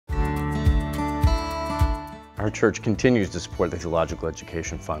Our church continues to support the Theological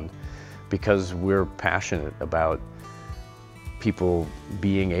Education Fund because we're passionate about people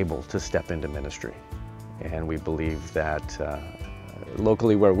being able to step into ministry. And we believe that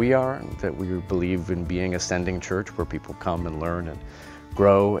locally where we are, that we believe in being a sending church where people come and learn and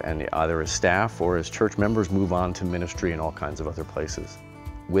grow, and either as staff or as church members move on to ministry in all kinds of other places.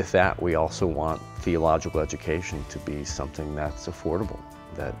 With that, we also want theological education to be something that's affordable,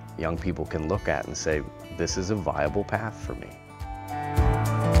 that young people can look at and say, this is a viable path for me.